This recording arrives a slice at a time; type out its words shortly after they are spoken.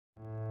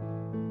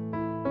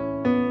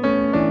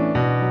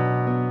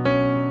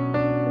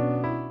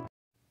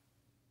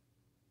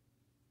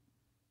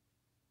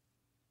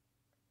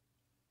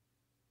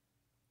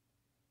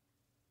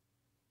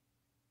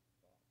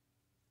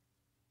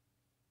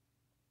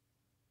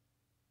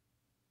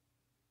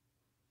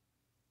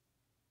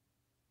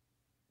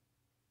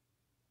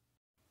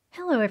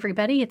Hello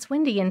everybody, it's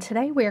Wendy, and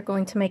today we are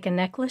going to make a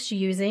necklace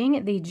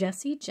using the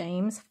Jessie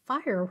James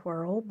Fire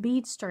Whirl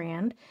bead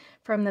strand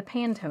from the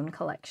Pantone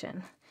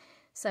collection.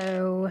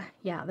 So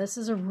yeah, this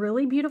is a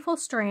really beautiful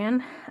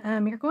strand.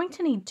 You're going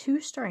to need 2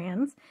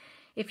 strands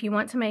if you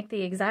want to make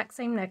the exact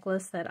same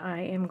necklace that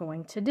I am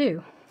going to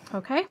do.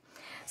 Okay,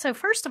 so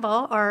first of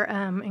all, our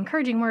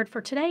encouraging word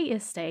for today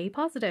is stay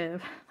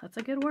positive. That's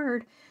a good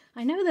word.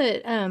 I know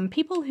that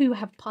people who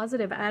have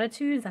positive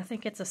attitudes, I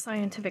think it's a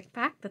scientific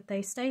fact that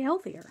they stay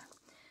healthier.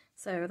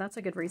 So that's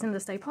a good reason to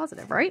stay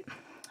positive, right?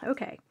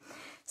 Okay,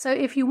 so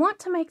if you want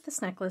to make this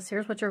necklace,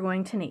 here's what you're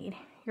going to need.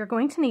 You're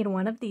going to need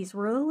one of these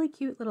really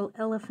cute little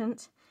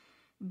elephant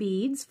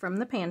beads from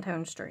the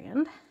Pantone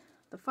strand,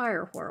 the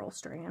Fire Whirl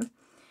strand.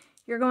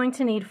 You're going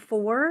to need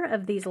 4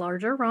 of these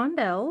larger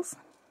rondelles.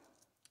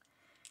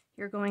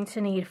 You're going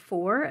to need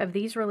 4 of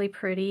these really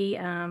pretty,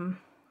 I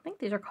think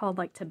these are called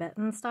like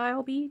Tibetan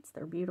style beads.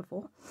 They're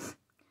beautiful.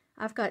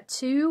 I've got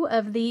 2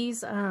 of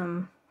these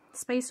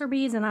spacer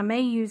beads, and I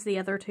may use the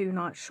other 2,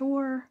 not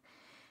sure.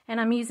 And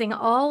I'm using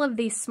all of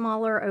these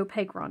smaller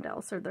opaque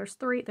rondelles. So there's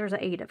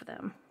 8 of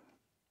them.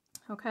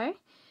 Okay.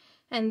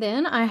 And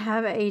then I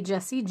have a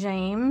Jessie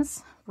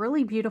James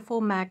really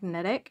beautiful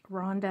magnetic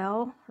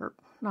rondelle, or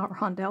not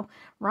rondelle,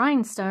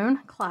 rhinestone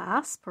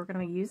clasp. We're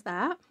going to use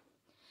that.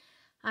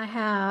 I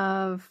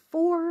have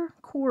 4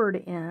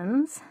 cord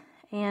ends,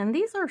 and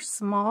these are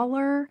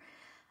smaller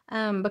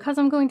because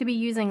I'm going to be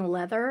using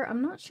leather.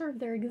 I'm not sure of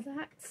their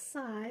exact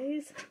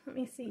size. Let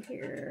me see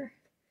here.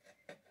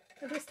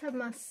 I just have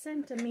my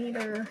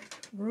centimeter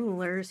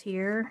rulers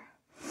here,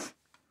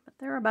 but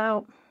they're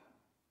about,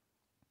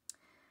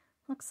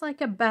 looks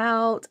like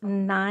about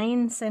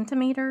 9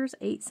 centimeters,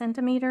 8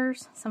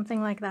 centimeters,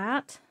 something like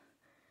that.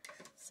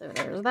 So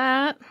there's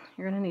that.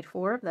 You're going to need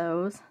 4 of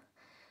those.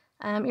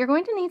 You're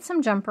going to need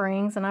some jump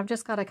rings, and I've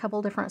just got a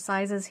couple different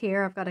sizes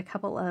here. I've got a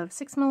couple of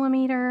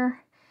 6mm,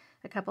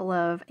 a couple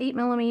of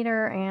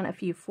 8mm, and a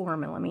few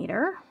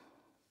 4mm.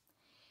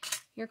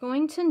 You're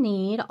going to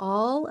need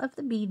all of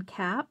the bead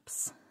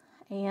caps,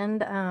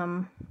 and I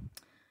am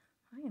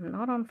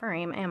not on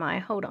frame, am I?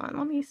 Hold on,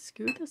 let me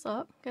scoot this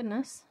up.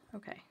 Goodness.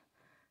 Okay.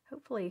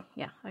 Hopefully,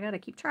 yeah, I got to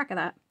keep track of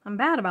that. I'm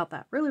bad about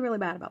that. Really, really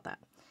bad about that.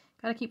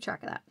 Got to keep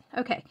track of that.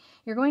 Okay,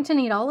 you're going to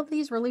need all of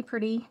these really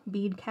pretty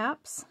bead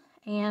caps.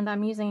 And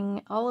I'm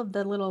using all of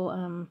the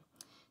little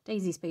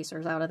daisy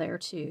spacers out of there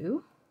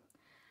too.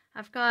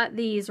 I've got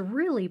these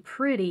really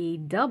pretty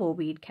double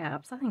bead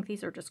caps. I think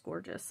these are just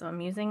gorgeous. So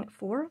I'm using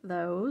 4 of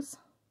those.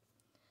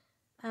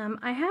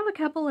 I have a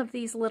couple of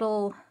these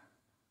little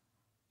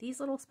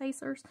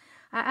spacers.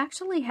 I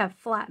actually have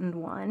flattened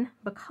one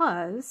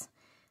because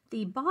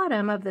the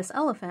bottom of this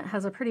elephant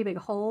has a pretty big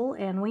hole,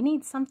 and we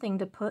need something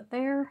to put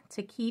there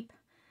to keep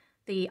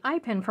the eye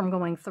pin from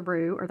going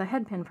through, or the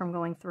head pin from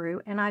going through,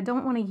 and I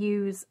don't want to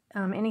use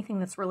anything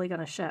that's really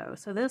going to show.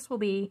 So this will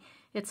be,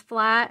 it's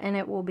flat, and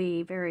it will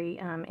be very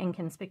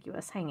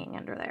inconspicuous hanging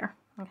under there,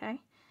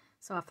 okay?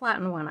 So I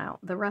flattened one out.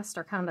 The rest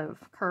are kind of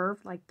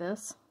curved like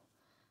this.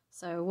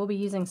 So we'll be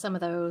using some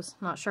of those,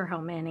 not sure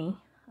how many,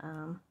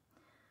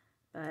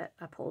 but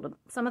I pulled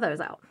some of those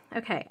out.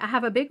 Okay, I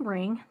have a big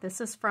ring. This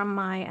is from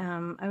my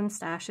own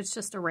stash. It's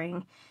just a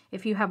ring.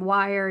 If you have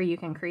wire, you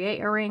can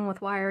create a ring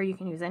with wire. You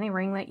can use any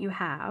ring that you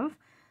have,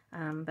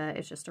 but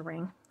it's just a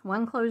ring.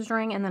 1 closed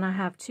ring, and then I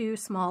have 2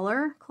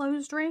 smaller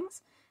closed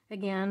rings.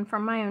 Again,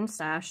 from my own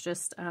stash,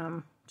 just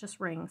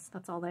rings.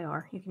 That's all they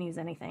are. You can use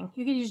anything.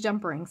 You could use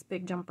jump rings,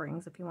 big jump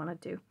rings if you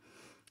wanted to.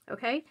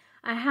 Okay,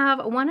 I have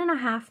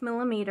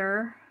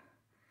 1.5mm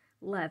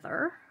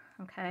leather.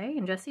 Okay,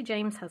 and Jessie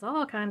James has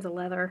all kinds of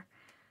leather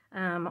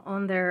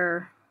on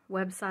their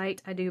website,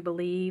 I do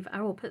believe.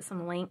 I will put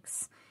some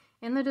links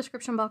in the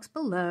description box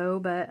below,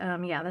 but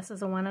yeah, this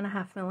is a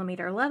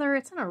 1.5mm leather.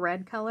 It's in a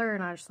red color,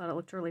 and I just thought it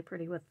looked really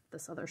pretty with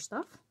this other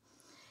stuff.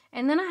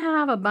 And then I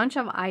have a bunch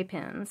of eye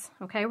pins.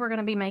 Okay, we're going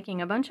to be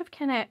making a bunch of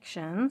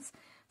connections,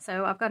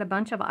 so I've got a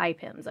bunch of eye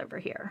pins over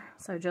here.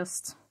 So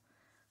just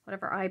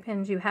whatever eye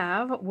pins you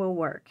have will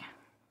work.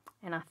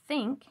 And I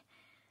think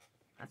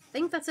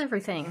that's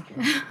everything.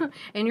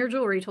 And your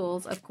jewelry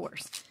tools, of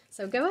course.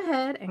 So go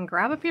ahead and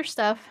grab up your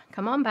stuff,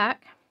 come on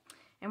back,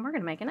 and we're going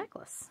to make a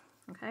necklace.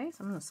 Okay,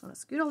 so I'm just going to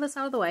scoot all this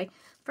out of the way.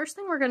 First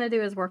thing we're going to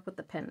do is work with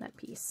the pendant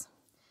piece.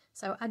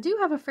 So I do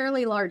have a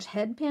fairly large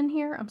head pin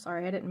here. I'm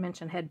sorry, I didn't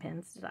mention head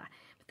pins, did I?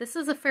 But this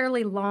is a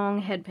fairly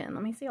long head pin.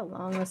 Let me see how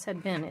long this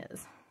head pin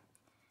is.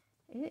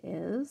 It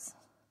is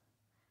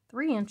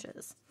 3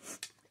 inches.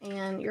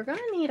 And you're going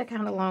to need a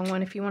kind of long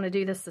one if you want to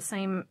do this the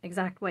same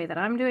exact way that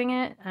I'm doing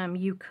it.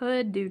 You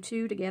could do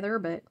 2 together,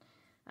 but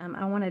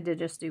I wanted to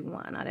just do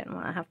 1. I didn't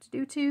want to have to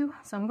do 2.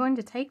 So I'm going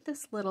to take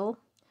this little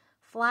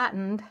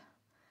flattened,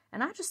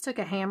 and I just took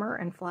a hammer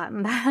and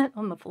flattened that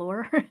on the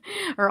floor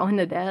or on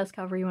the desk,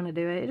 however you want to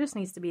do it. It just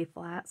needs to be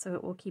flat so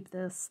it will keep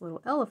this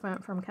little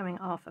elephant from coming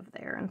off of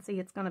there. And see,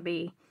 it's going to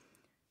be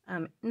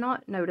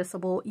not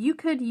noticeable. You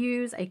could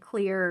use a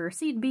clear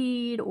seed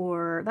bead,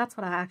 or that's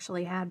what I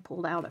actually had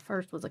pulled out at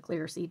first, was a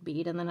clear seed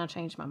bead, and then I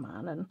changed my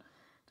mind and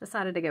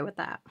decided to go with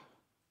that.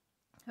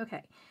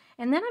 Okay,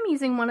 And then I'm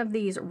using one of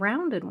these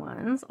rounded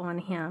ones on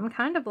him,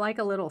 kind of like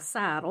a little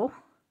saddle.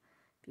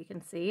 If you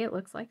can see, it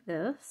looks like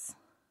this.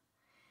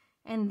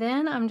 And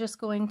then I'm just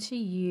going to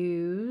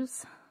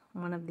use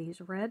one of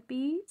these red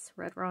beads,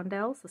 red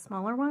rondelles, the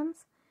smaller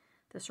ones.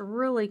 This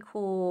really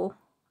cool,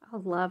 I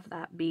love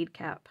that bead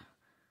cap,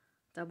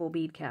 double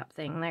bead cap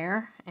thing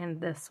there. And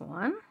this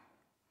one,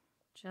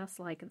 just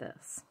like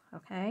this,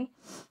 okay?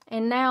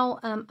 And now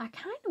I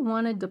kind of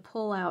wanted to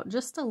pull out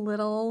just a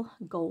little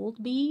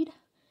gold bead.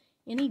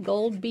 Any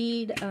gold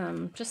bead,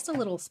 just a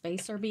little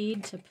spacer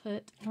bead to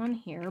put on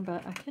here,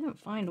 but I couldn't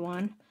find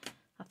one.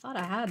 I thought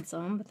I had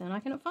some, but then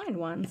I couldn't find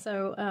one.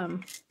 So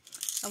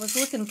I was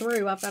looking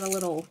through. I've got a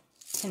little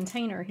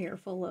container here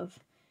full of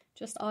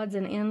just odds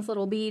and ends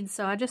little beads.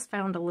 So I just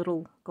found a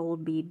little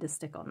gold bead to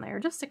stick on there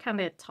just to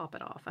kind of top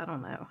it off. I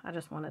don't know. I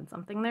just wanted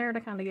something there to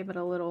kind of give it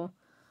a little,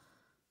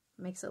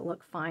 makes it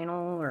look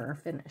final or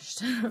finished.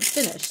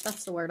 Finished,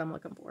 that's the word I'm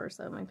looking for.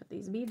 So let me put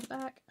these beads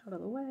back out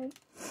of the way.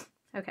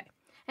 Okay,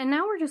 and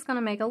now we're just going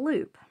to make a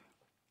loop.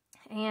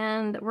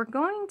 And we're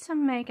going to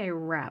make a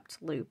wrapped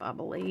loop, I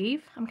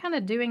believe. I'm kind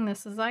of doing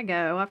this as I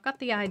go. I've got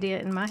the idea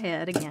in my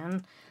head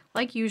again,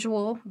 like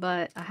usual,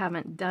 but I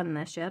haven't done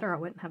this yet or I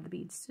wouldn't have the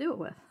beads to do it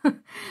with.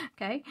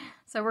 Okay,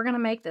 so we're going to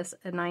make this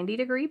a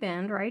 90-degree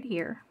bend right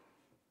here.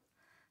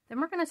 Then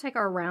we're going to take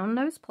our round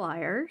nose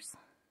pliers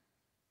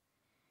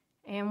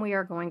and we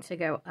are going to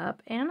go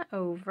up and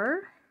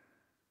over.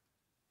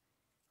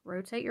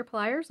 Rotate your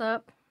pliers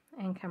up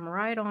and come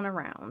right on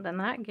around, and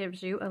that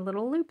gives you a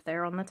little loop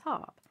there on the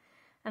top.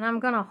 And I'm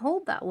going to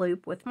hold that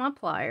loop with my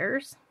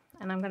pliers,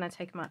 and I'm going to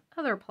take my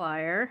other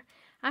plier.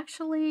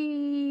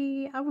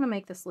 Actually, I want to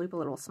make this loop a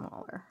little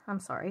smaller. I'm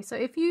sorry. So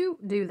if you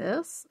do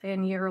this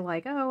and you're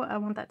like, oh, I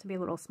want that to be a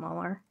little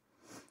smaller,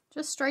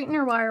 just straighten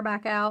your wire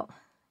back out.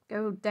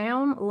 Go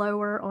down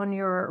lower on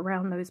your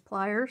round nose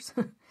pliers.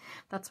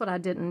 That's what I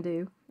didn't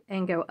do.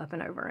 And go up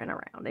and over and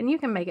around. And you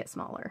can make it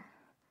smaller.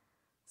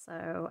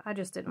 So I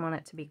just didn't want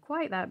it to be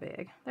quite that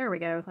big. There we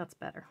go. That's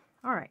better.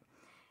 All right.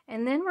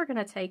 And then we're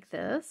going to take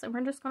this and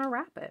we're just going to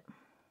wrap it.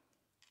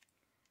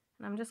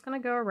 And I'm just going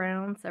to go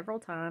around several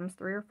times,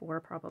 3 or 4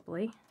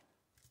 probably.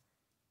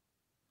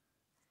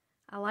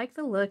 I like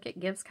the look. It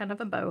gives kind of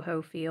a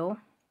boho feel.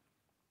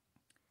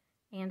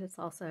 And it's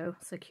also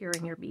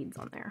securing your beads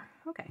on there.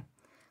 Okay.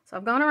 So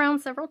I've gone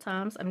around several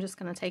times. I'm just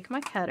going to take my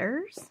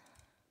cutters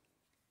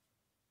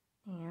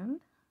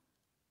and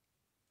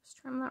just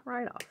trim that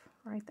right off,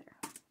 right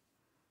there.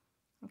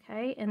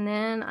 Okay, and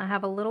then I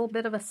have a little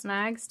bit of a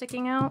snag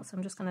sticking out, so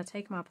I'm just going to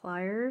take my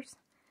pliers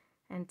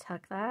and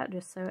tuck that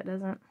just so it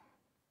doesn't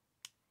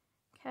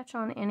catch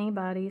on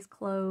anybody's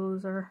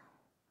clothes or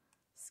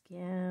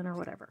skin or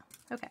whatever.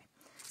 Okay,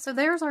 so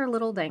there's our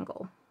little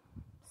dangle.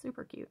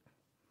 Super cute.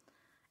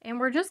 And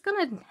we're just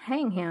going to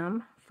hang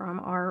him from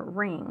our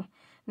ring.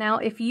 Now,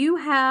 if you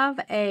have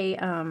a,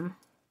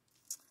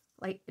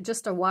 like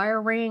just a wire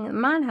ring,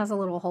 mine has a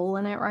little hole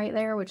in it right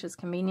there, which is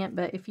convenient,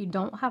 but if you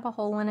don't have a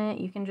hole in it,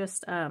 you can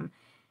just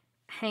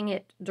hang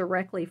it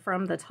directly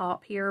from the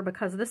top here,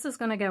 because this is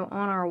going to go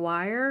on our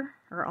wire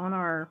or on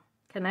our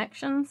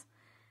connections,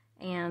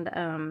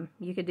 and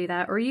you could do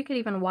that, or you could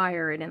even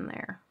wire it in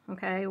there,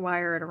 okay,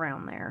 wire it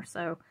around there.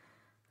 So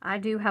I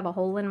do have a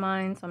hole in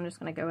mine, so I'm just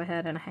going to go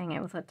ahead and hang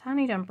it with a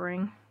tiny jump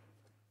ring.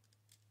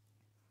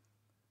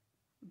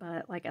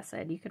 But like I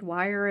said, you could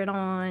wire it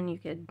on, you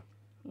could,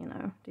 you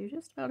know, do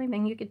just about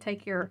anything. You could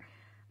take your,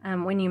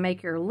 when you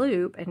make your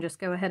loop, and just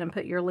go ahead and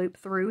put your loop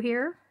through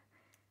here,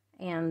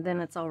 and then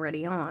it's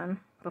already on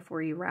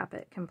before you wrap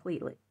it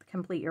completely.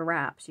 Complete your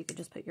wraps, you could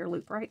just put your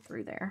loop right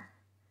through there,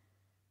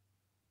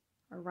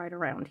 or right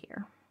around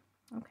here.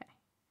 Okay.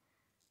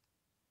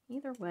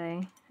 Either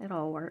way, it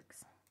all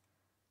works.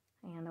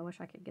 And I wish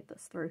I could get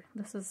this through.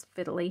 This is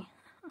fiddly.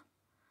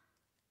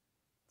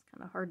 It's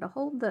kind of hard to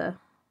hold the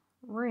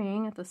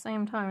ring at the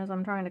same time as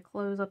I'm trying to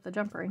close up the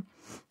jump ring.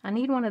 I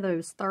need one of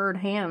those third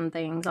hand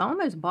things. I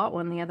almost bought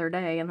one the other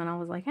day, and then I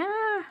was like,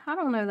 I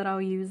don't know that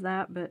I'll use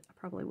that, but I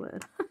probably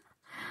would.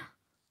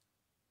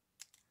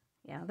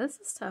 Yeah, this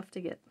is tough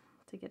to get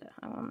it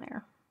on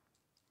there.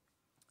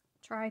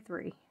 Try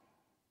 3.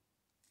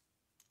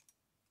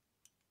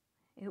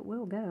 It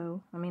will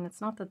go. I mean,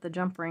 it's not that the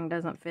jump ring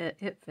doesn't fit.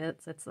 It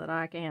fits. It's that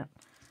I can't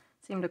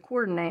seem to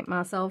coordinate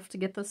myself to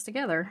get this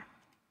together.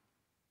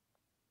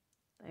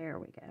 There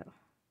we go.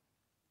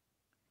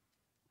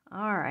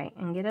 All right,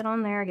 and get it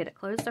on there, get it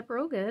closed up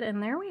real good,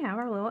 and there we have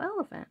our little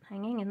elephant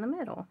hanging in the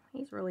middle.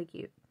 He's really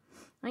cute.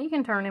 Now you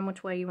can turn him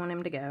which way you want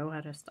him to go.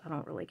 I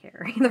don't really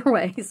care. Either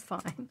way, he's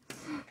fine.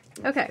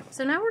 Okay,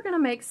 so now we're going to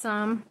make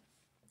some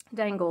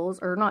dangles,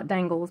 or not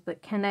dangles,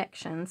 but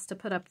connections to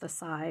put up the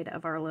side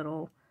of our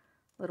little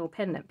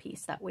pendant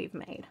piece that we've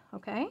made,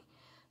 okay?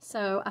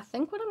 So I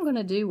think what I'm going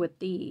to do with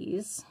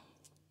these,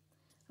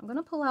 I'm going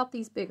to pull out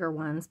these bigger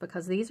ones,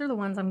 because these are the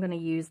ones I'm going to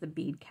use the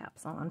bead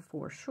caps on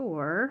for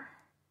sure.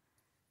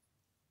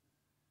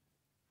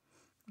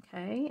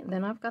 Okay,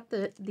 then I've got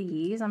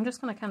these. I'm just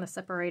going to kind of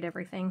separate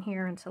everything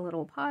here into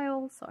little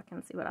piles so I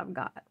can see what I've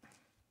got.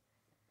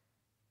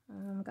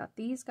 I've got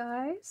these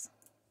guys.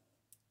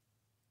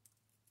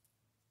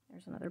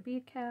 There's another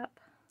bead cap.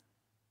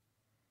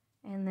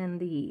 And then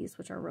these,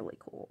 which are really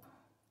cool.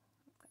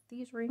 Got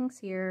these rings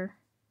here.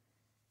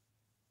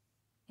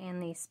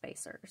 And these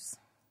spacers.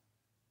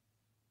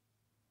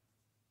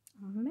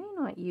 I may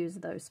not use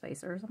those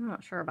spacers. I'm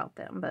not sure about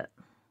them, but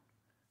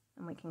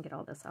then we can get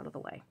all this out of the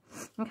way.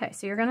 Okay,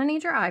 so you're going to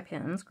need your eye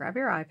pins. Grab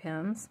your eye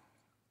pins.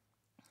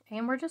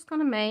 And we're just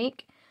going to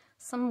make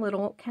some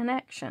little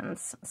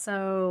connections.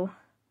 So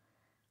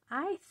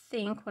I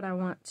think what I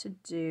want to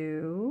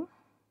do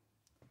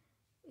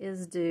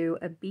is do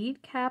a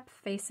bead cap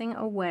facing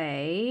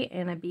away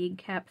and a bead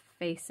cap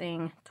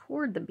facing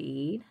toward the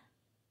bead.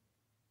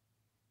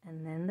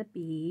 And then the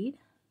bead.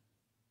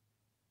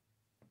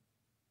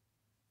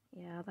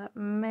 Yeah, that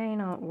may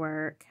not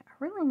work. I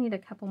really need a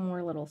couple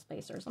more little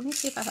spacers. Let me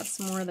see if I have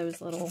some more of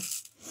those little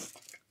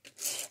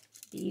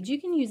beads.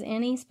 You can use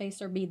any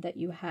spacer bead that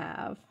you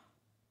have.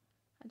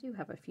 I do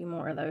have a few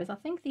more of those. I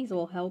think these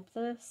will help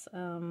this.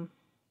 I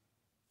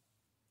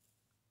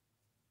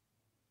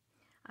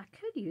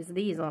could use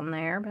these on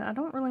there, but I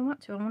don't really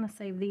want to. I want to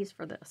save these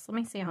for this. Let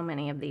me see how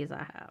many of these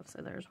I have.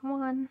 So there's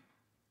 1,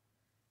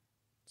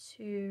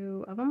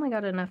 2. I've only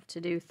got enough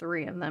to do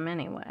 3 of them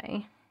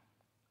anyway.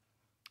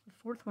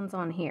 The 4th one's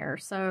on here,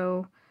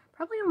 so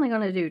probably only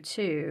going to do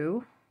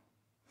 2.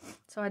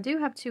 So I do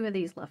have 2 of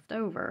these left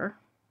over.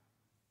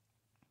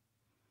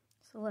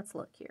 So let's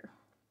look here.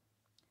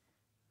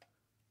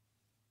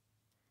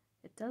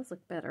 It does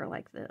look better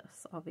like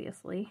this,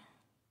 obviously.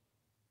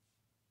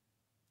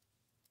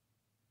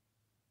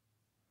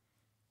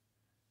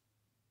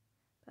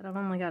 But I've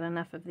only got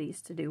enough of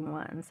these to do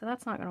 1, so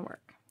that's not going to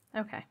work.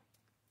 Okay,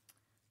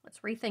 let's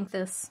rethink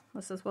this.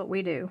 This is what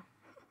we do.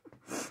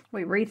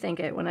 We rethink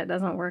it when it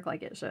doesn't work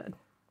like it should,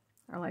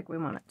 or like we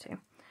want it to.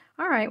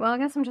 All right, well, I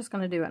guess I'm just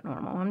going to do it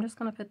normal. I'm just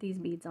going to put these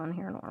beads on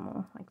here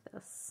normal, like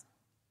this.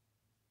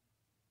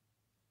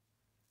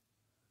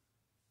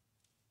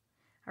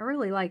 I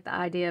really like the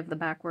idea of the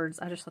backwards.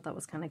 I just thought that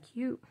was kind of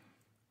cute.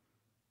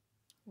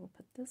 We'll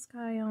put this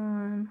guy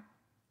on.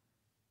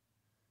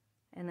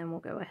 And then we'll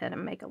go ahead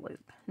and make a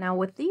loop. Now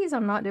with these,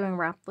 I'm not doing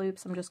wrap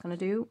loops. I'm just going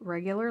to do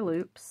regular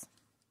loops.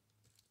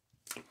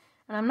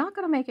 And I'm not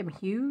going to make them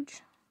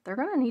huge. They're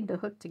going to need to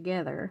hook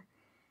together.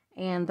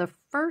 And the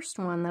first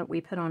one that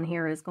we put on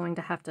here is going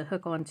to have to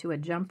hook onto a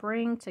jump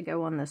ring to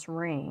go on this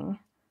ring.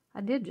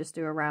 I did just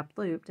do a wrap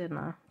loop, didn't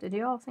I? Did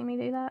you all see me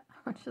do that?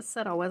 I just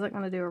said I wasn't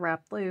going to do a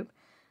wrap loop.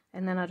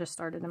 And then I just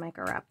started to make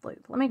a wrap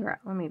loop. Let me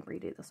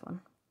redo this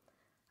one.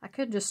 I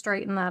could just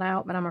straighten that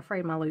out, but I'm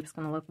afraid my loop's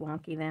going to look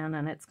wonky then,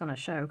 and it's going to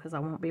show because I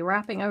won't be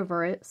wrapping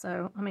over it.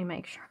 So let me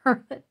make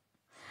sure that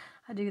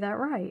I do that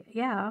right.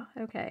 Yeah,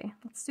 okay.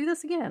 Let's do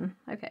this again.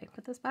 Okay,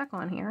 put this back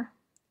on here.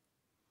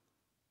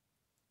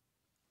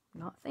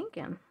 Not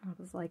thinking. I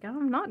was like,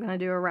 I'm not going to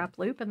do a wrap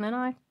loop, and then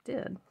I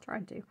did.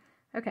 Tried to.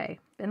 Okay,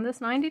 bend this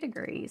 90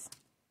 degrees.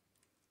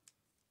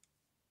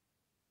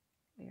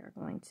 We are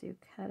going to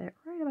cut it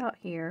right about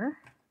here.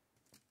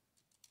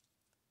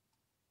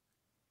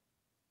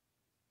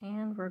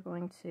 And we're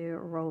going to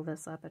roll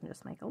this up and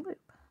just make a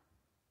loop.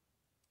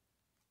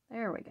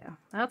 There we go.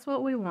 That's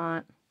what we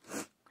want.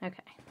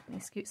 Okay, let me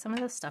scoot some of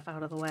this stuff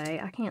out of the way.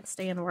 I can't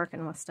stand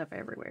working with stuff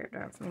everywhere. It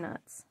drives me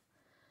nuts.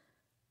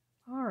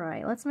 All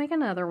right, let's make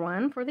another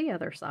one for the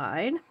other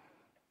side.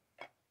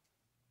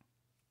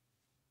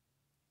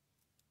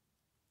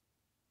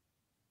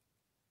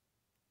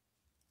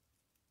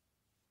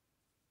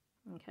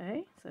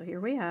 Okay, so here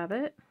we have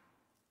it.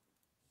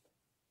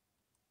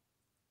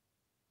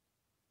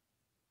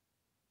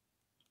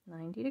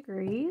 "90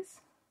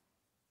 degrees.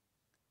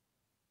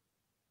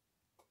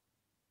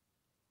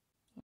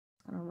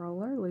 I'm going to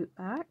roll our loop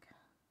back.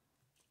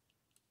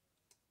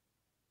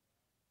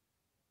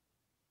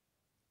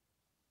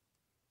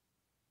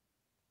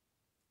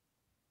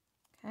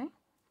 Okay,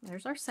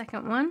 there's our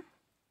second one.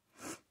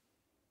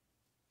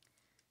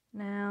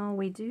 Now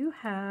we do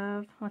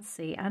have, let's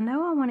see, I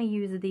know I want to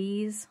use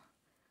these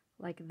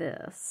like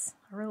this.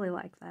 I really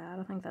like that.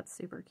 I think that's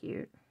super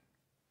cute.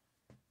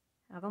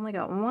 I've only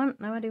got one,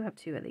 no, I do have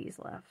 2 of these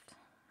left.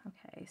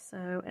 Okay,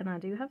 so, and I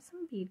do have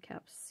some bead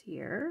caps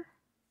here.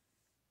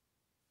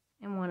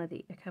 And one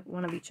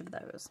of each of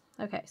those.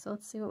 Okay, so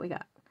let's see what we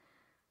got.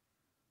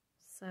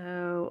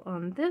 So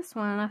on this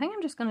one, I think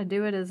I'm just going to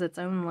do it as its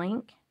own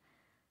link.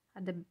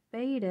 I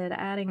debated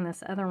adding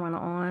this other one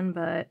on,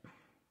 but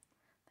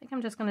I think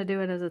I'm just going to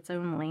do it as its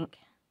own link.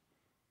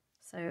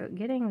 So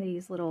getting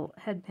these little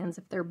head pins,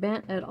 if they're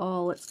bent at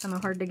all, it's kind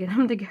of hard to get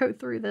them to go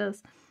through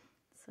this.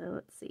 So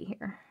let's see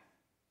here.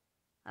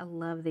 I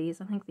love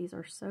these. I think these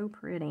are so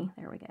pretty.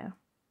 There we go.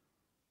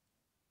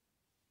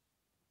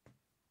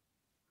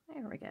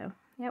 There we go.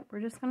 Yep,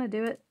 we're just going to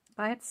do it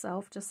by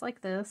itself, just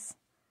like this.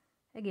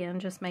 Again,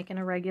 just making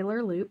a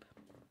regular loop.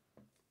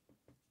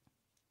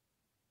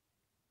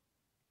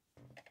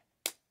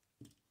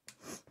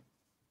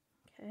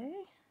 Okay.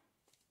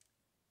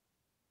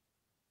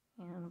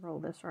 And roll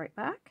this right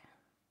back.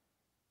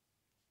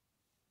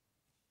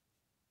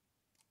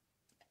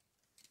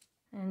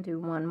 And do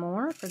one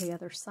more for the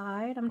other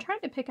side. I'm trying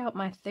to pick out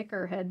my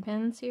thicker head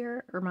pins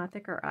here, or my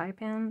thicker eye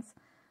pins.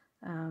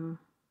 I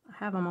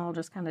have them all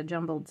just kind of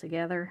jumbled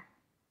together.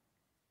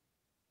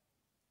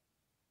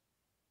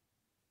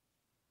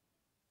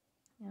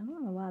 Yeah, I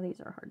don't know why these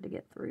are hard to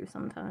get through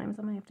sometimes.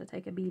 I may have to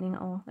take a beating.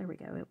 Oh, there we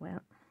go, it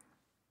went.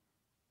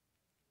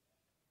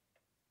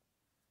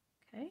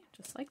 Okay,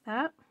 just like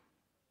that.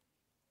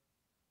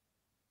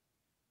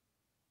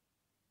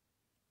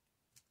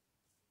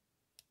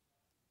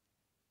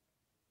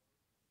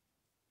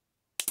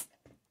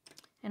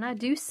 And I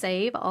do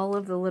save all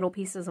of the little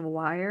pieces of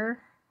wire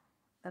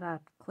that I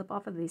clip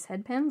off of these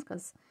head pins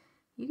because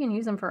you can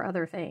use them for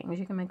other things.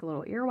 You can make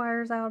little ear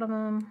wires out of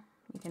them.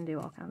 You can do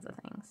all kinds of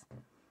things.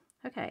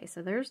 Okay,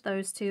 so there's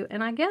those two.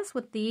 And I guess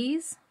with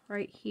these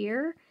right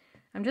here,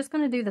 I'm just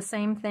going to do the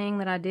same thing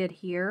that I did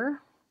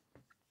here.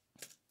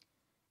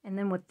 And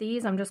then with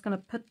these, I'm just going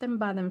to put them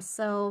by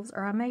themselves,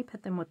 or I may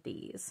put them with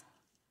these.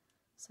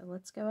 So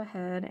let's go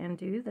ahead and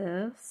do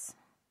this.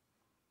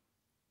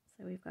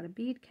 So we've got a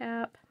bead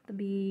cap, the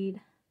bead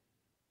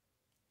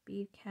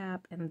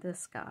cap, and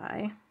this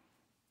guy.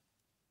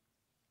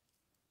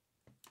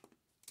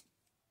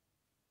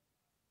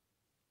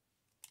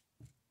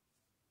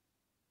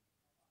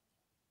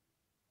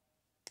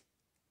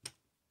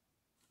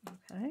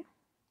 Okay.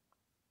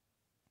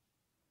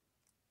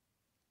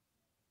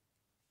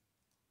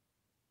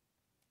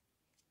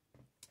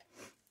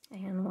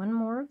 And one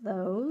more of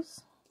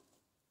those.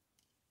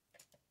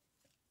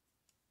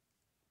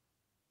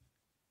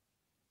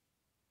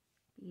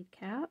 Bead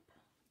cap,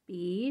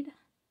 bead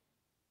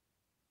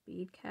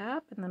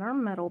cap, and then our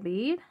metal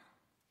bead,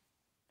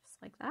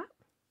 just like that.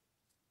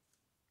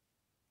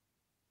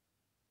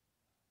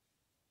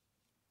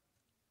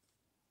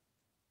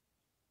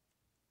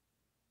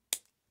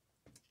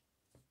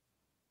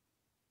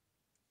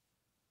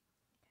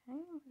 Okay,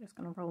 we're just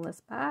going to roll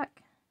this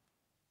back.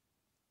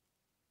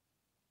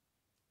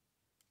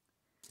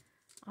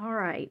 All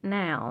right,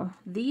 now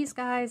these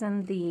guys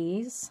and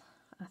these,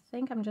 I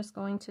think I'm just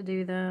going to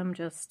do them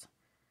just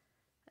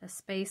a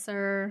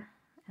spacer,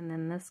 and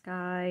then this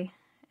guy,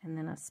 and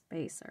then a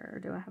spacer.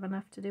 Do I have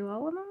enough to do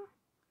all of them?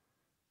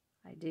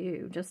 I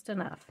do, just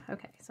enough.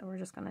 Okay, so we're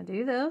just going to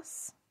do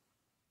this.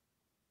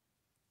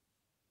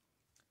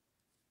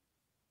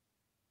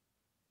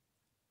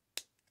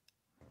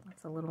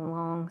 That's a little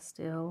long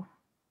still.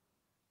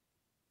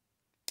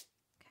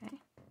 Okay.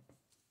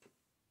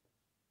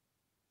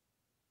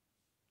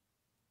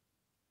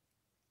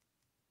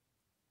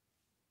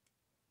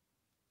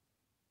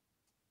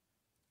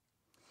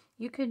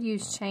 You could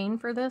use chain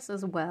for this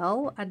as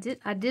well. I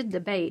did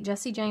debate.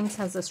 Jesse James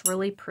has this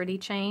really pretty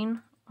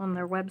chain on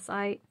their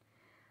website.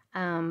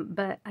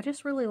 But I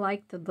just really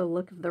liked the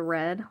look of the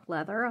red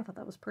leather. I thought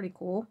that was pretty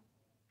cool.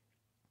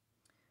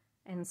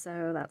 And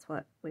so that's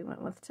what we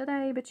went with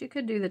today. But you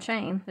could do the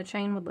chain. The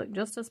chain would look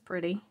just as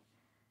pretty.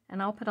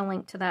 And I'll put a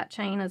link to that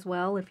chain as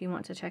well if you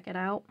want to check it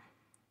out.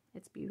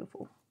 It's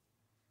beautiful.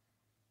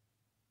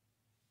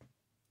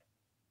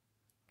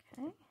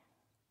 Okay.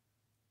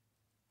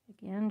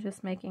 Again,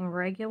 just making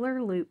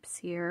regular loops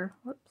here.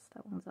 Whoops,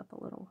 that one's up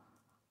a little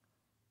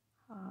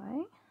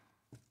high.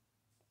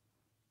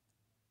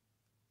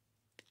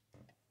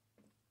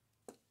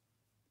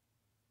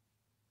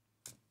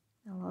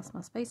 I lost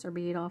my spacer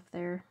bead off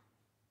there.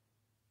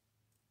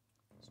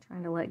 Just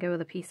trying to let go of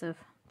the piece of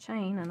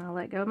chain, and I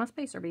let go of my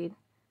spacer bead.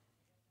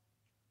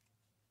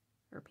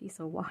 Or a piece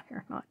of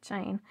wire, not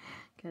chain.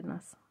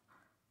 Goodness.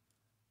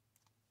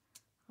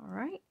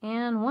 Alright,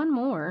 and one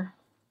more.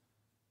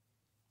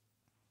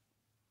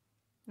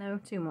 No,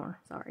 two more,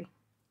 sorry.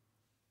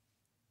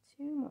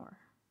 Two more.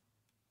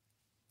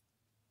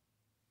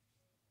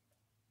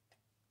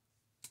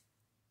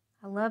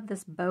 I love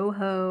this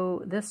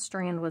boho. This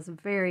strand was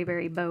very,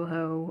 very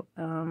boho,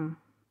 and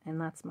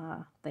that's my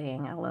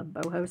thing. I love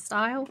boho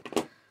style.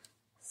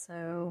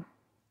 So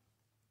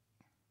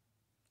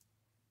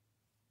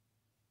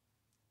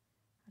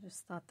I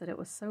just thought that it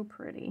was so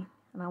pretty.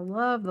 And I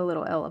love the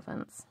little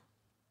elephants.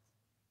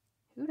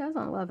 Who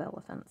doesn't love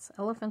elephants?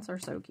 Elephants are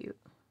so cute.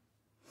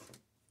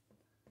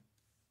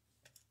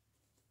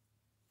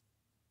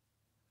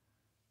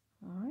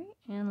 Alright,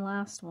 and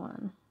last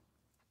one.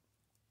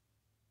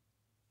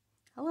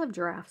 I love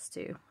giraffes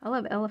too. I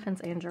love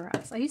elephants and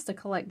giraffes. I used to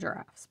collect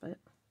giraffes, but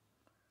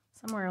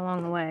somewhere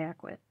along the way I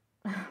quit.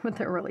 But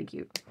they're really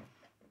cute.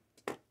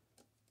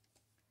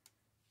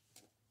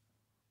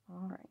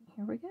 Alright,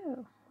 here we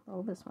go.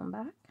 Roll this one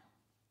back.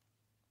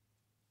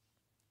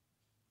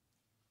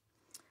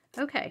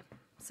 Okay,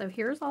 so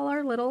here's all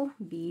our little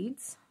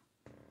beads.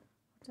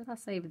 What did I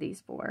save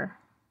these for?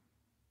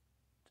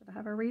 Did I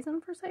have a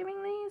reason for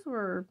saving these,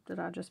 or did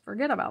I just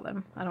forget about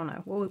them? I don't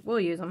know. We'll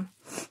use them.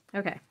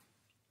 Okay.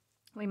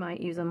 We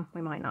might use them.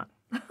 We might not.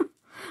 I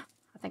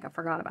think I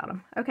forgot about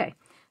them. Okay.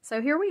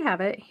 So here we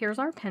have it. Here's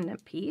our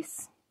pendant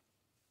piece.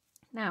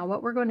 Now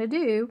what we're going to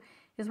do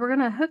is we're going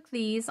to hook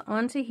these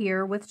onto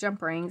here with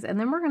jump rings, and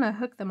then we're going to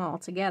hook them all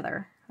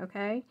together.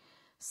 Okay.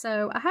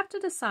 So I have to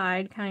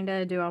decide kind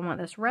of, do I want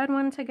this red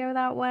one to go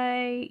that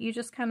way? You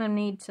just kind of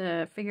need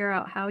to figure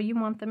out how you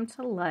want them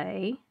to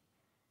lay.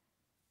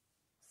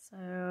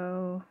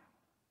 So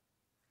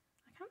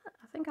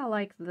I think I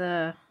like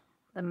the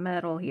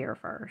metal here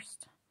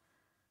first.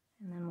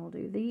 And then we'll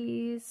do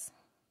these.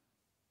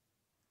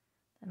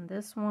 And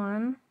this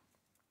one.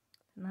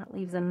 And that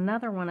leaves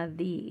another one of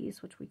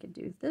these, which we could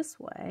do this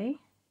way.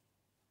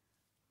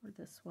 Or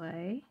this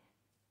way.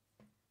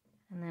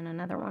 And then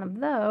another one of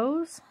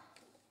those.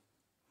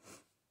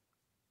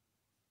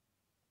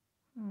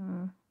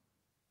 I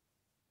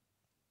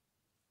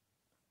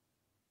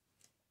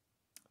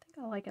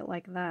think I like it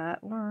like that.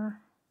 Or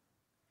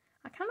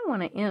I kind of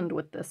want to end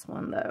with this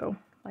one though,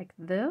 like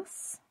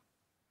this.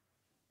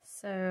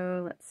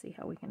 So let's see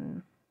how we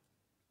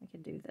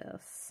could do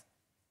this.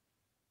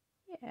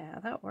 Yeah,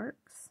 that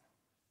works.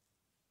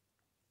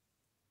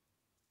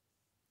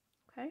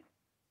 Okay,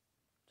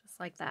 just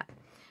like that.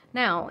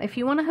 Now, if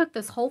you want to hook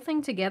this whole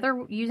thing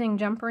together using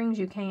jump rings,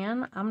 you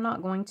can. I'm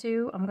not going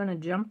to. I'm going to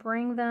jump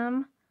ring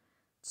them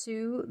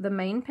to the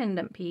main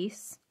pendant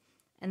piece,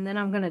 and then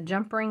I'm going to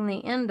jump ring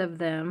the end of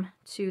them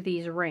to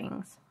these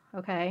rings.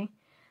 Okay,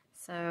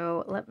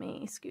 so let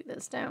me scoot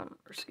this down,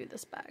 or scoot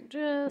this back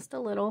just a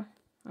little.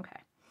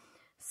 Okay,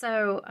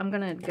 so I'm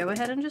going to go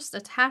ahead and just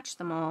attach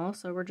them all.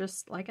 So we're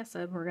just, like I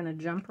said, we're going to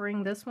jump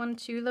ring this one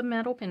to the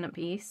metal pendant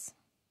piece.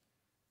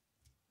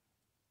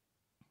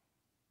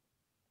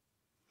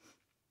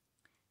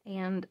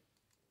 And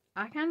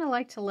I kind of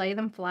like to lay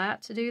them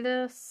flat to do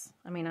this.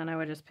 I mean, I know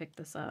I just picked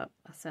this up.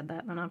 I said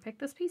that and then I picked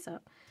this piece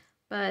up.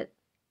 But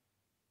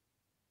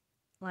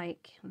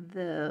like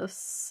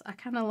this, I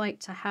kind of like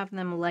to have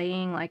them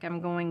laying like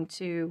I'm going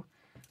to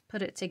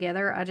put it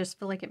together. I just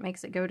feel like it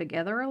makes it go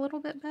together a little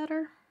bit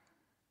better.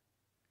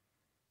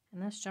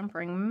 And this jump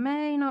ring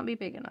may not be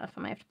big enough.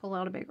 I might have to pull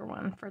out a bigger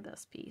one for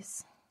this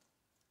piece.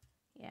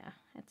 Yeah,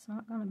 it's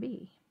not going to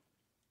be.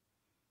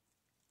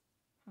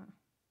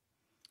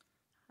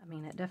 I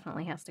mean, it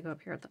definitely has to go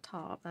up here at the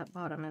top. That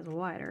bottom is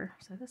wider,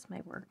 so this may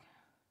work.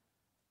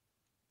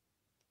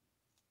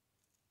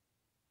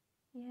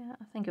 Yeah,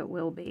 I think it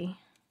will be.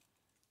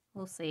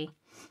 We'll see.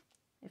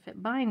 If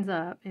it binds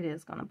up, it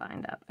is going to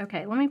bind up.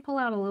 Okay, let me pull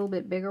out a little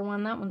bit bigger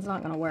one. That one's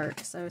not going to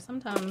work. So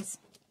sometimes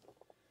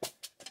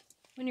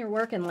when you're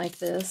working like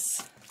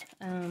this,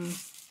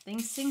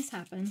 things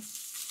happen.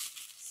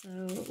 So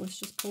let's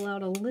just pull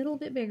out a little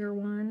bit bigger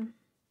one.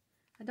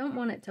 I don't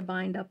want it to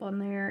bind up on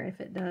there. If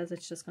it does,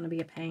 it's just going to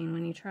be a pain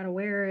when you try to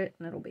wear it,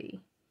 and it'll be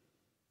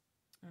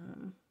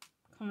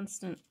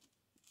constant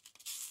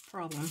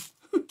problem.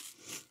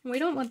 We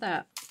don't want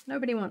that.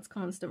 Nobody wants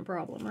constant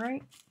problem,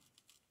 right?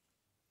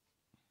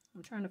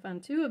 I'm trying to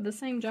find two of the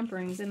same jump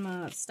rings in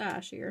my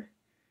stash here.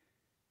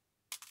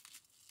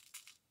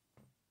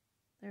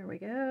 There we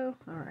go.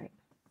 All right.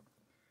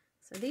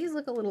 So these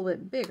look a little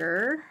bit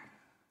bigger.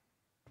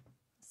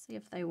 Let's see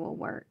if they will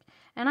work.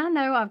 And I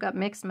know I've got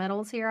mixed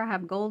metals here. I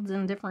have golds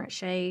in different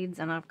shades,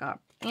 and I've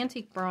got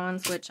antique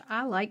bronze, which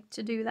I like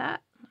to do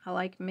that. I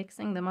like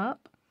mixing them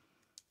up.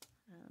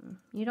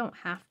 You don't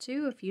have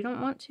to if you don't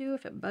want to,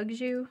 if it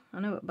bugs you. I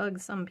know it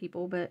bugs some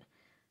people, but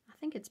I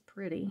think it's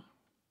pretty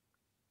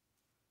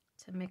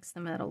to mix the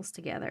metals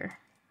together.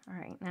 All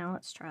right, now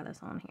let's try this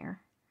on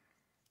here.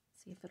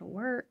 See if it'll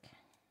work.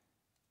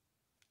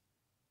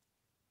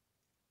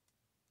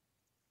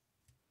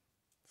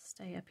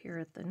 Stay up here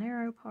at the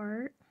narrow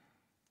part.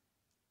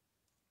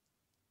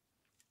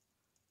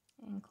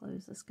 And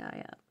close this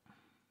guy up.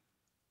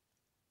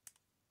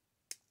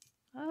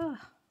 Oh,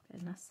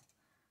 goodness.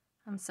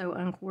 I'm so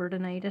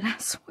uncoordinated, I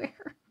swear.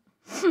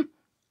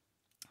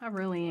 I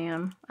really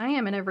am. I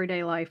am in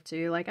everyday life,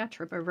 too. Like, I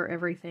trip over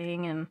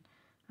everything, and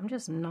I'm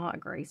just not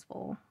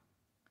graceful.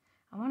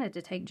 I wanted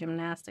to take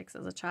gymnastics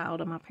as a child,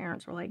 and my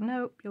parents were like,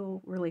 nope,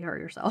 you'll really hurt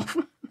yourself.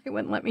 They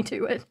wouldn't let me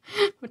do it,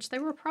 which they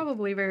were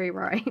probably very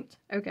right.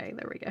 Okay,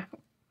 there we go.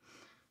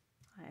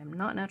 I am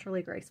not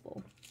naturally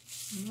graceful.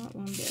 Not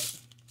one bit.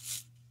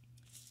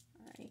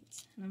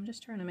 Alright, and I'm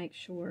just trying to make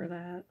sure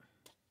that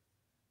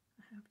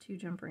I have two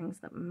jump rings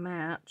that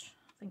match.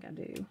 I think I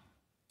do.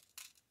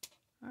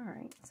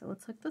 Alright, so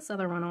let's hook this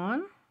other one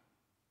on.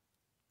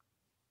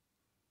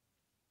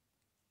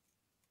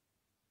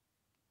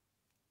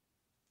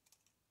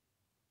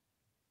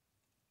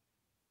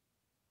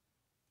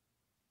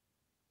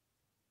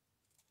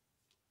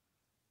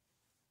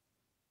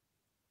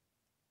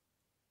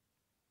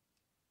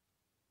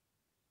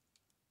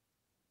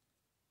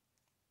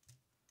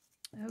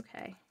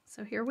 Okay,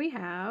 so here we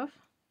have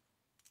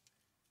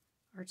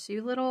our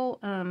two little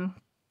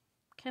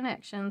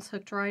connections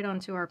hooked right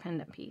onto our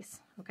pendant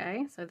piece.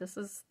 Okay, so this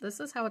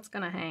is how it's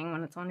going to hang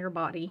when it's on your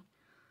body.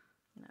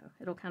 You know,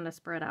 it'll kind of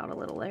spread out a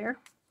little there.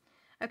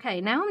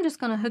 Okay, now I'm just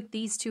going to hook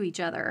these to each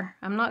other.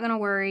 I'm not going to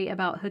worry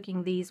about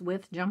hooking these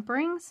with jump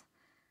rings.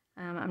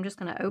 I'm just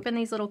going to open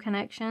these little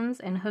connections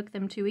and hook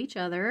them to each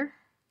other.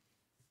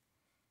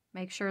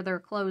 Make sure they're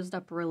closed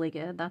up really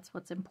good. That's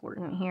what's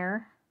important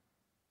here.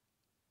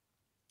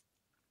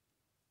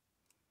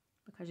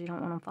 Because you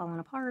don't want them falling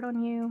apart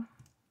on you.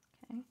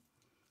 Okay.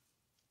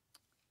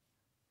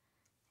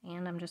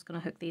 And I'm just going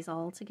to hook these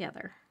all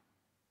together.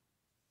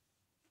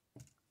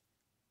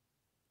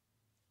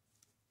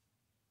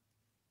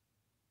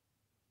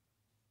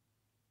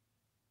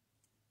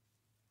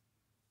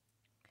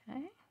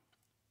 Okay.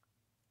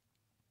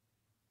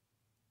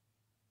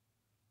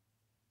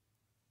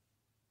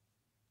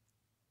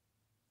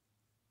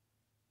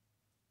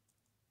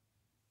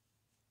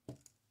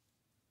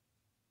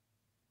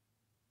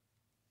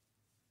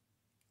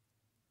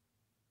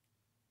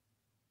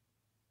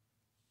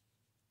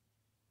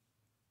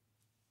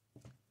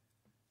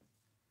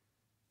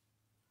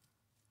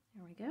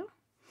 There we go.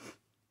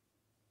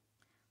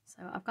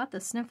 So I've got the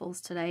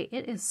sniffles today.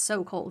 It is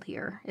so cold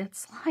here.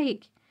 It's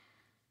like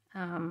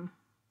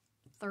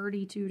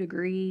 32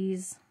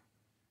 degrees,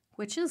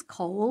 which is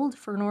cold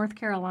for North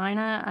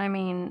Carolina. I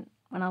mean,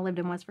 when I lived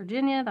in West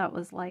Virginia, that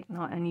was like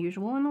not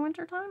unusual in the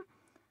wintertime.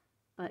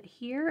 But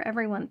here,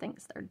 everyone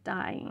thinks they're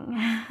dying.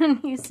 And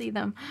you see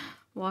them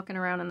walking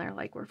around and they're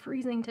like, we're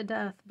freezing to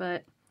death.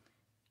 But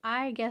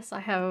I guess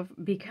I have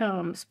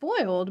become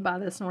spoiled by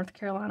this North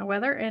Carolina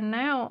weather, and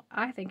now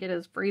I think it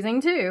is freezing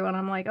too, and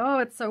I'm like, oh,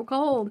 it's so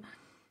cold.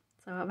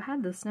 So I've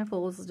had the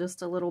sniffles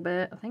just a little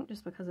bit, I think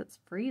just because it's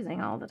freezing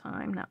all the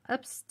time. Now,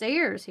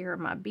 upstairs here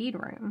in my bead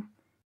room,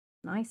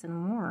 nice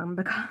and warm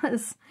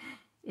because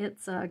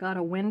it's got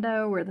a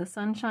window where the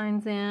sun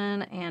shines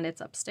in, and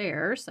it's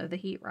upstairs, so the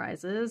heat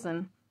rises,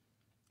 and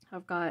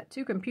I've got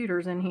 2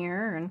 computers in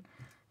here, and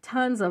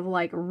tons of,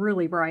 like,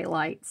 really bright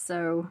lights,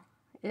 so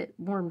it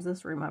warms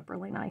this room up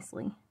really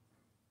nicely.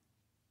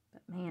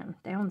 But man,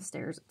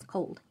 downstairs it's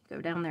cold. Go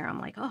down there, I'm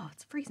like, oh,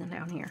 it's freezing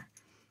down here.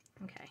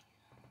 Okay,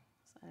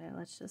 so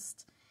let's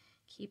just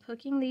keep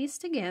hooking these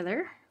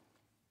together.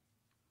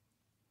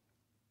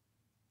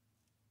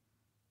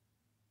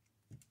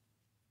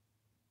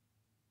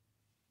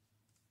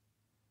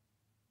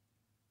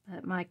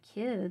 But my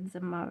kids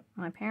and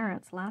my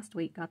parents last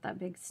week got that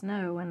big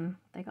snow, and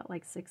they got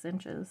like 6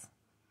 inches.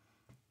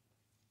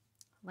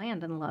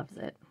 Landon loves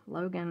it.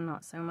 Logan,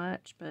 not so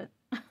much, but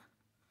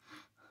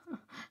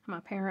my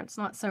parents,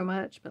 not so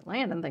much, but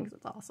Landon thinks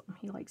it's awesome.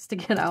 He likes to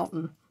get out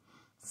and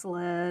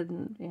sled,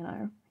 and, you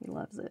know, he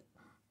loves it.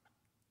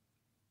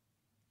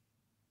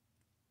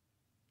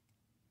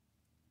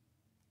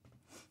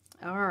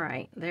 All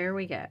right, there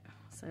we go.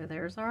 So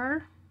there's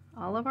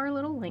all of our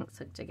little links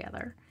hooked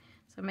together.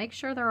 So make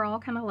sure they're all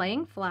kind of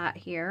laying flat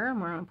here,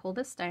 and we're going to pull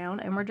this down,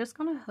 and we're just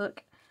going to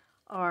hook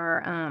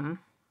our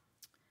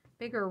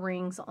bigger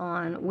rings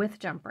on with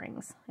jump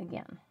rings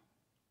again.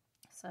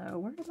 So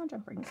where did my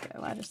jump rings go?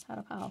 I just had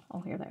a pile.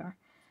 Oh, here they are.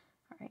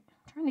 All right,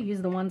 I'm trying to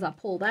use the ones I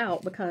pulled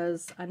out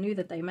because I knew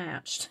that they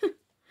matched.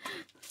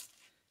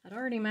 I'd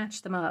already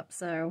matched them up,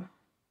 so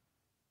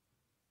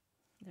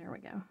there we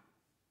go.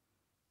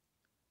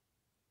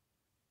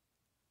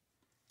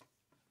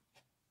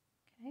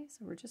 Okay, so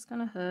we're just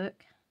going to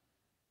hook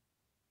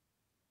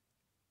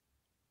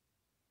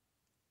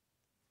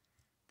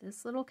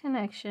this little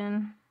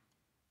connection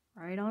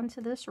right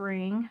onto this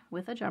ring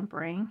with a jump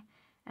ring,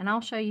 and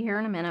I'll show you here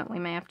in a minute. We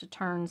may have to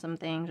turn some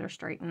things or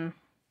straighten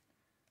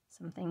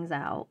some things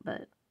out,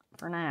 but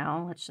for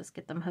now, let's just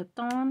get them hooked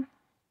on,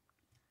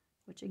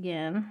 which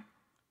again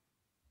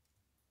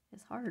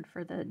is hard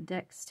for the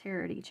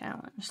dexterity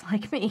challenge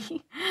like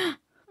me.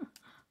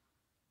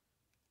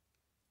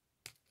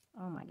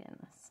 Oh my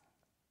goodness.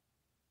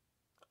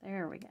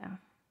 There we go.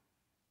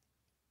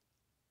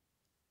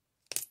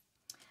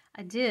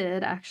 I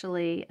did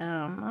actually,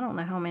 I don't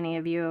know how many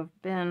of you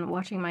have been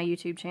watching my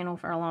YouTube channel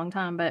for a long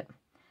time, but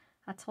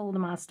I told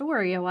my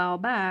story a while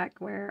back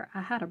where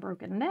I had a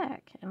broken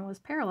neck and was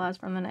paralyzed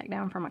from the neck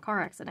down from a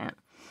car accident.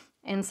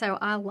 And so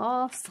I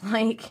lost,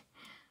 like,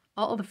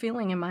 all the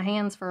feeling in my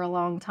hands for a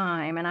long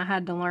time, and I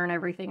had to learn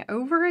everything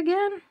over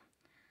again.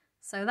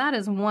 So that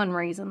is one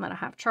reason that I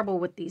have trouble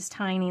with these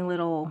tiny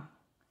little,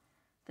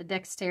 the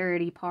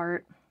dexterity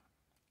part.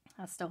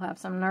 I still have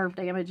some nerve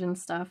damage and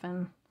stuff,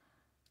 and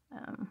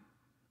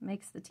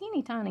makes the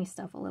teeny tiny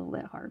stuff a little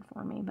bit hard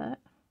for me, but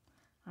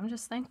I'm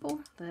just thankful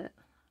that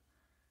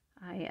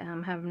I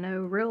have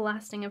no real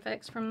lasting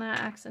effects from that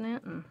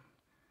accident, and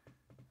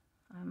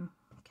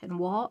can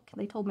walk.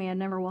 They told me I'd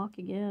never walk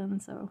again,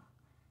 so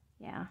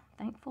yeah,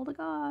 thankful to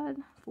God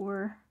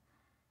for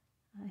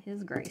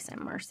His grace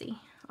and mercy.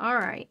 All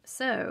right,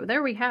 so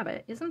there we have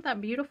it. Isn't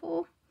that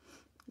beautiful?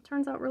 It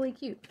turns out really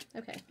cute.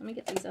 Okay, let me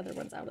get these other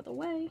ones out of the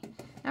way.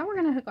 Now we're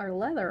going to hook our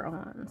leather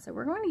on. So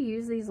we're going to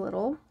use these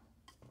little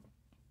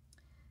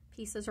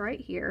pieces right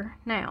here.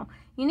 Now,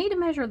 you need to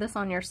measure this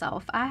on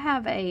yourself. I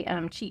have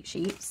a cheat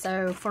sheet.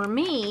 So for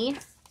me,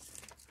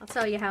 I'll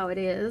tell you how it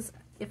is.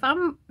 If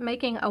I'm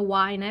making a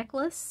Y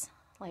necklace,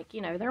 like,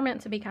 you know, they're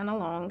meant to be kind of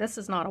long. This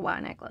is not a Y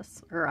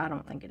necklace, or I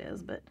don't think it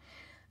is, but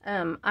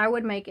I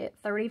would make it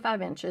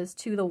 35 inches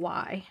to the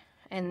Y,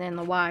 and then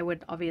the Y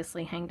would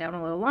obviously hang down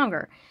a little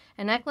longer.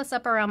 A necklace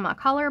up around my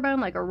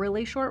collarbone, like a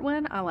really short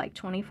one, I like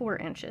 24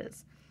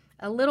 inches.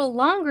 A little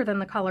longer than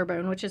the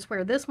collarbone, which is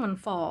where this one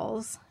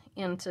falls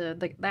into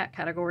that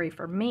category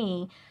for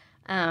me,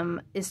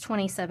 is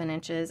 27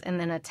 inches, and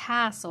then a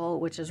tassel,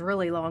 which is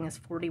really long, is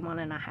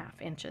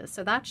 41.5 inches.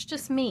 So that's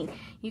just me.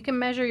 You can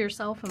measure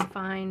yourself and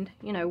find,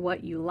 you know,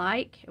 what you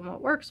like and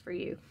what works for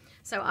you.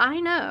 So I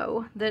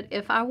know that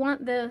if I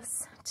want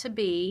this to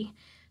be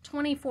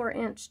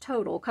 24-inch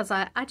total, because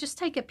I just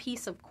take a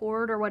piece of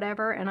cord or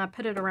whatever and I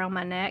put it around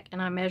my neck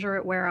and I measure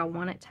it where I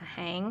want it to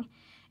hang,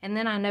 and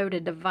then I know to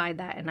divide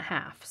that in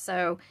half.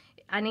 So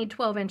I need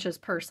 12 inches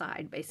per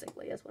side,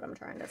 basically, is what I'm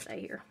trying to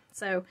say here.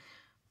 So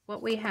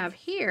what we have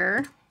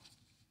here,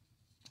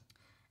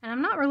 and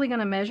I'm not really going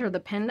to measure the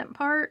pendant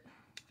part.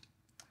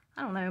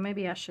 I don't know,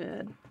 maybe I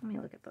should. Let me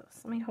look at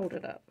this. Let me hold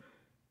it up.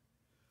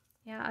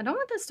 Yeah, I don't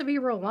want this to be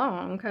real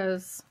long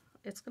because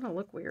it's going to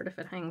look weird if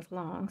it hangs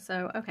long.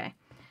 So, okay.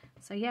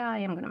 So, yeah, I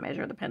am going to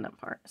measure the pendant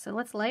part. So,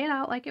 let's lay it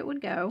out like it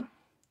would go.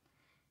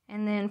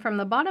 And then from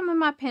the bottom of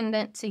my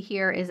pendant to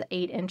here is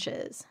 8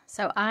 inches.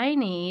 So, I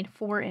need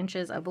 4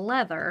 inches of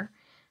leather,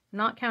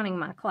 not counting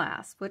my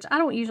clasp, which I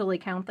don't usually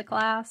count the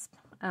clasp.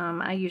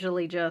 I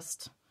usually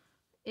just,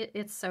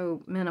 it's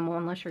so minimal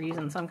unless you're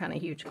using some kind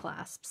of huge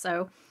clasp.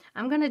 So,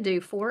 I'm going to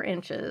do 4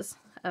 inches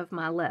of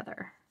my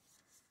leather.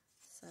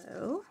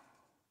 So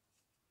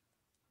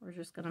we're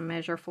just going to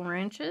measure 4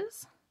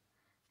 inches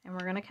and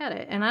we're going to cut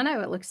it. And I know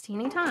it looks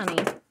teeny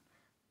tiny,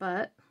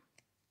 but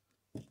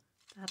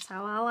that's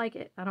how I like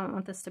it. I don't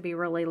want this to be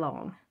really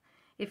long.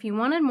 If you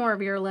wanted more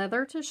of your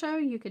leather to show,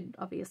 you could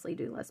obviously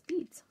do less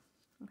beads.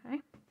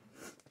 Okay.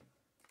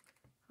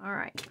 All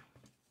right.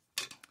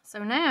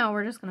 So now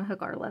we're just going to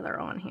hook our leather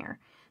on here.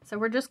 So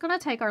we're just going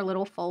to take our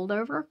little fold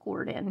over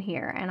cord in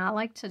here, and I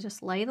like to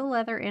just lay the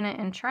leather in it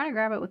and try to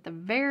grab it with the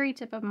very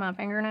tip of my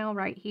fingernail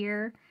right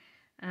here.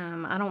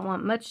 I don't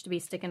want much to be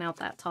sticking out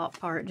that top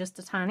part, just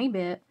a tiny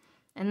bit.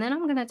 And then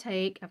I'm going to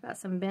take, I've got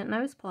some bent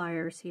nose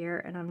pliers here,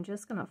 and I'm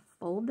just going to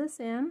fold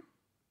this in.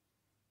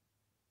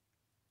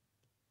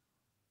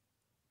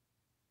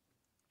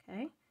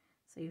 Okay,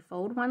 so you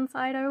fold one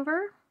side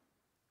over,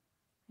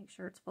 make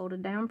sure it's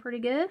folded down pretty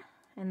good,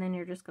 and then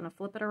you're just going to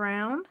flip it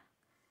around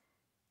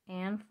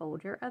and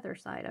fold your other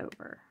side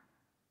over.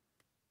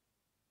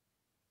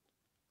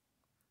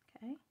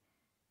 Okay,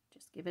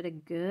 just give it a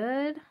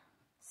good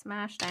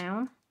smash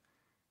down,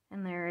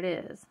 and there it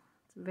is.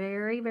 It's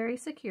very, very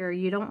secure.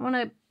 You don't want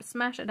to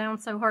smash it down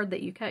so hard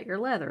that you cut your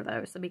leather,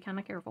 though, so be kind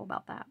of careful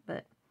about that.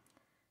 But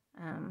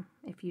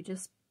if you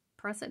just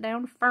press it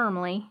down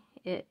firmly,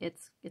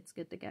 it's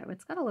good to go.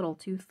 It's got a little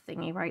tooth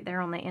thingy right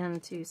there on the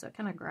end, too, so it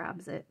kind of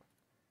grabs it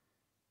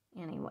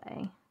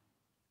anyway.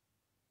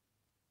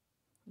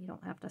 You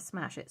don't have to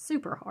smash it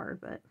super hard,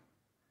 but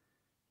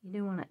you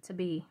do want it to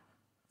be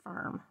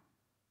firm.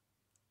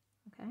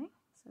 Okay,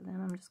 so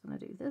then I'm just going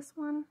to do this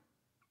one.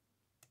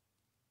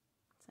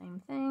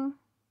 Same thing.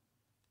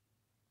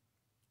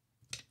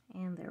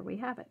 And there we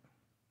have it.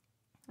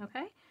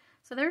 Okay,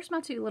 so there's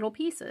my 2 little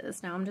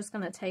pieces. Now I'm just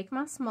going to take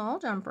my small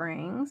jump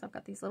rings. I've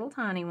got these little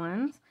tiny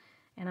ones,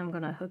 and I'm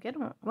going to hook it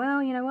on.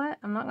 Well, you know what?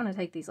 I'm not going to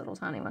take these little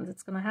tiny ones.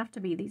 It's going to have to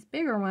be these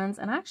bigger ones.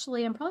 And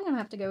actually, I'm probably going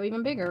to have to go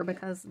even bigger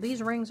because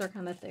these rings are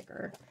kind of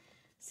thicker.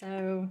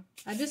 So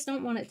I just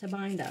don't want it to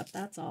bind up.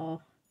 That's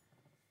all.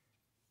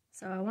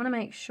 So I want to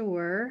make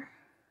sure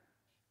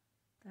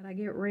that I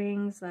get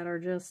rings that are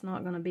just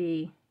not going to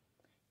be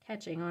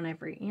catching on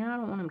every, you know, I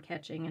don't want them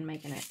catching and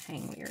making it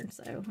hang weird.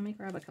 So let me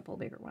grab a couple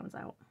bigger ones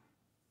out.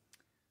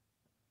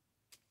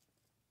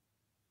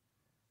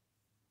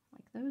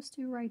 Like those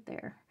 2 right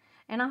there.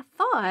 And I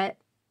thought,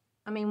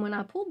 I mean, when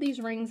I pulled these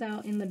rings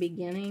out in the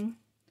beginning,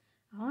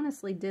 I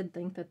honestly did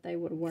think that they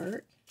would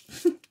work.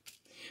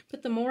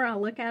 But the more I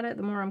look at it,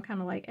 the more I'm kind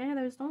of like,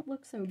 those don't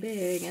look so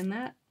big. And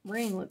that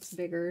ring looks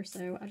bigger.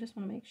 So I just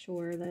want to make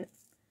sure that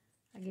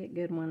I get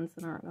good ones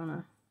that aren't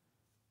gonna,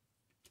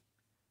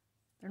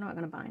 they're not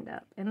gonna bind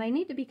up. And they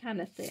need to be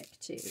kind of thick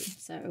too.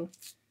 So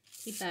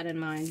keep that in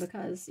mind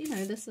because, you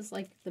know, this is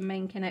like the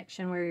main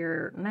connection where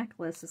your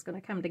necklace is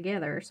gonna come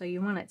together. So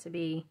you want it to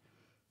be,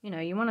 you know,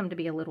 you want them to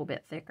be a little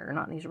bit thicker,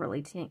 not these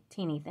really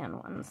teeny thin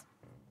ones.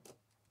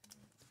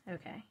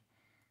 Okay.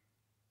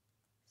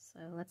 So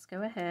let's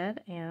go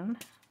ahead and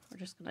we're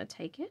just gonna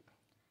take it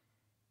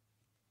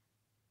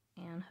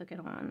and hook it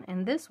on.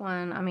 And this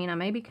one, I mean, I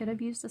maybe could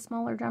have used a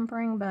smaller jump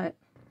ring, but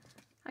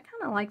I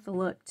kind of like the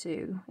look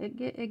too.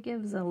 It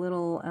gives a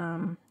little,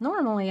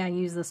 normally I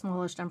use the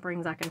smallest jump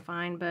rings I can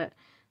find, but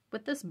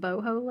with this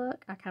boho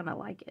look, I kind of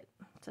like it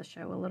to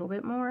show a little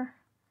bit more.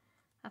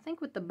 I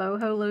think with the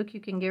boho look,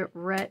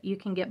 you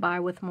can get by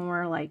with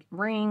more like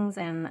rings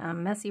and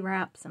messy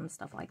wraps and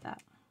stuff like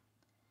that.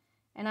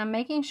 And I'm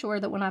making sure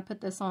that when I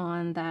put this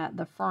on that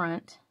the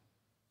front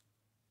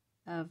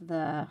of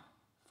the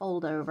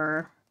fold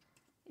over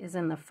is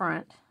in the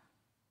front.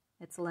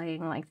 It's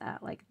laying like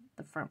that, like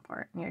the front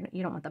part.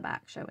 You don't want the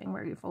back showing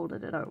where you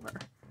folded it over.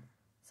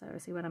 So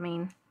see what I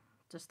mean?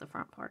 Just the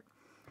front part.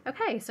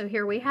 Okay, so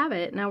here we have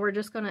it. Now we're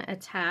just going to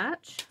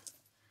attach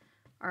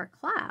our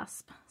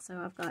clasp.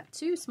 So I've got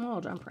 2 small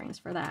jump rings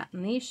for that.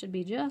 And these should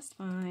be just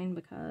fine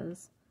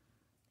because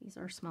these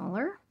are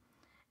smaller.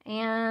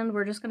 And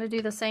we're just going to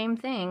do the same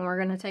thing. We're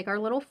going to take our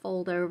little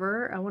fold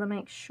over. I want to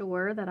make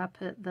sure that I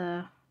put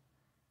the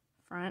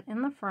front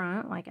in the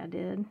front like I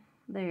did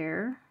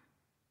there.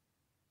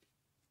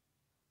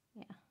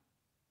 Yeah.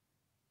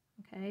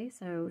 Okay,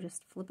 so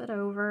just flip it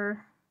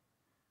over,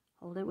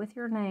 hold it with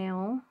your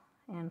nail,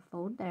 and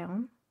fold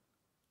down.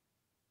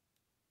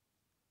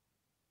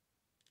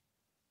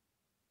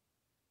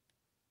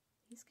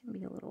 These can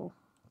be a little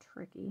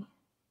tricky.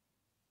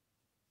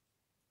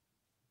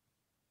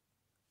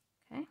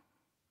 Okay.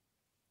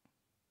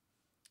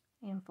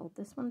 And fold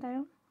this one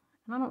down.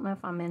 And I don't know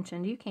if I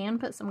mentioned, you can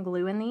put some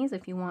glue in these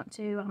if you want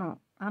to.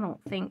 I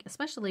don't think,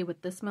 especially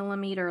with this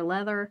millimeter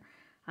leather,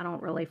 I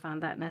don't really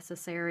find that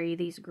necessary.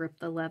 These grip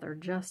the leather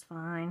just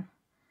fine.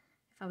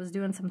 If I was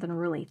doing something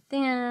really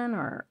thin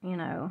or, you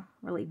know,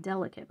 really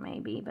delicate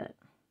maybe, but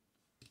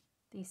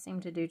these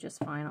seem to do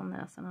just fine on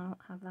this. And I don't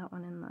have that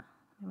one in the,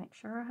 let me make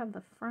sure I have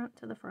the front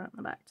to the front and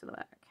the back to the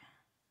back.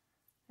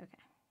 Okay.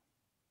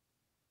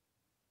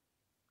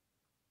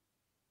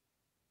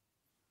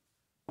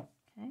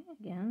 Okay,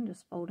 again,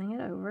 just folding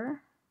it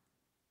over.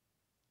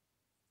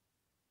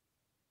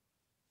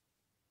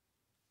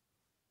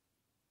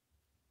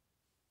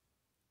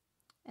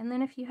 And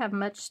then if you have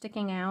much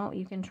sticking out,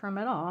 you can trim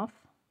it off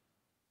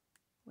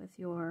with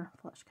your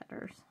flush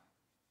cutters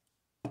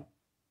or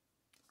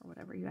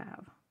whatever you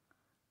have.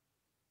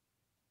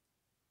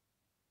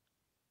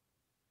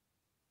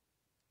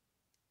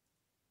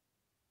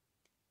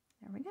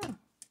 There we go.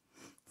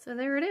 So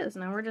there it is.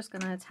 Now we're just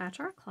going to attach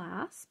our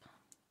clasp.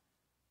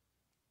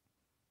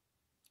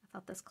 I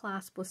thought this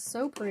clasp was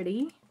so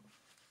pretty.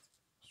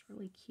 It's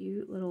really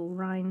cute little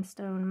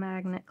rhinestone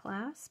magnet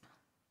clasp.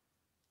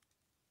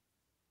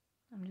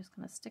 I'm just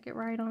going to stick it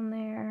right on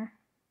there.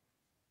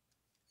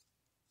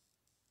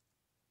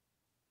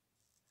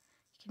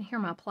 You can hear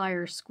my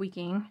pliers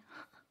squeaking.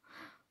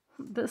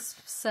 This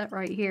set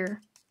right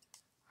here,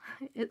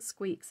 it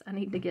squeaks. I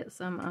need to get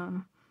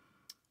some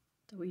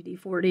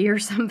WD-40 or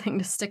something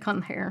to stick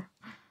on there.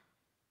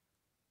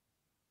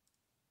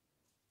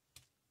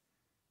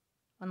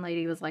 One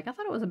lady was like, I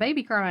thought it was a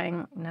baby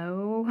crying.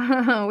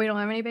 No, we don't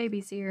have any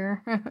babies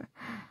here.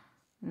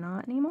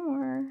 Not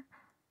anymore.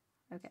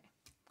 Okay.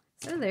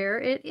 So there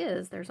it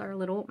is. There's our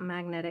little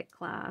magnetic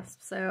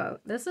clasp. So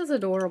this is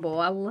adorable.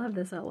 I love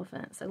this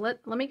elephant. So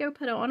let me go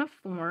put it on a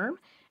form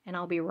and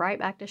I'll be right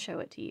back to show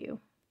it to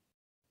you.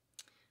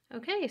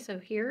 Okay, so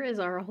here is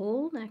our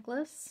whole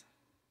necklace.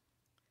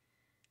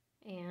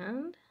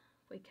 And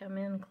if we come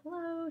in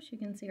close, you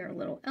can see our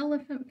little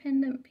elephant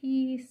pendant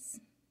piece.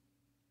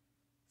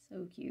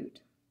 So cute.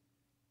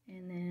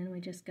 And then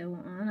we just go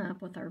on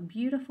up with our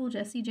beautiful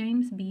Jesse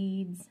James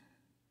beads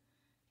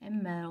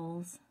and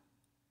metals.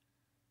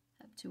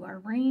 To our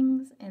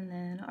rings and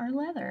then our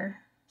leather.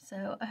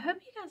 So I hope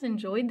you guys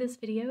enjoyed this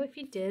video. If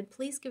you did,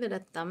 please give it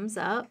a thumbs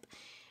up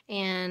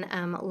and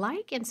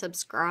like and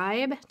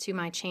subscribe to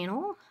my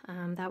channel.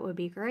 That would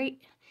be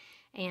great.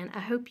 And I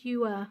hope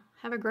you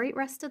have a great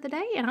rest of the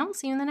day, and I'll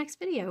see you in the next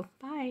video.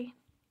 Bye.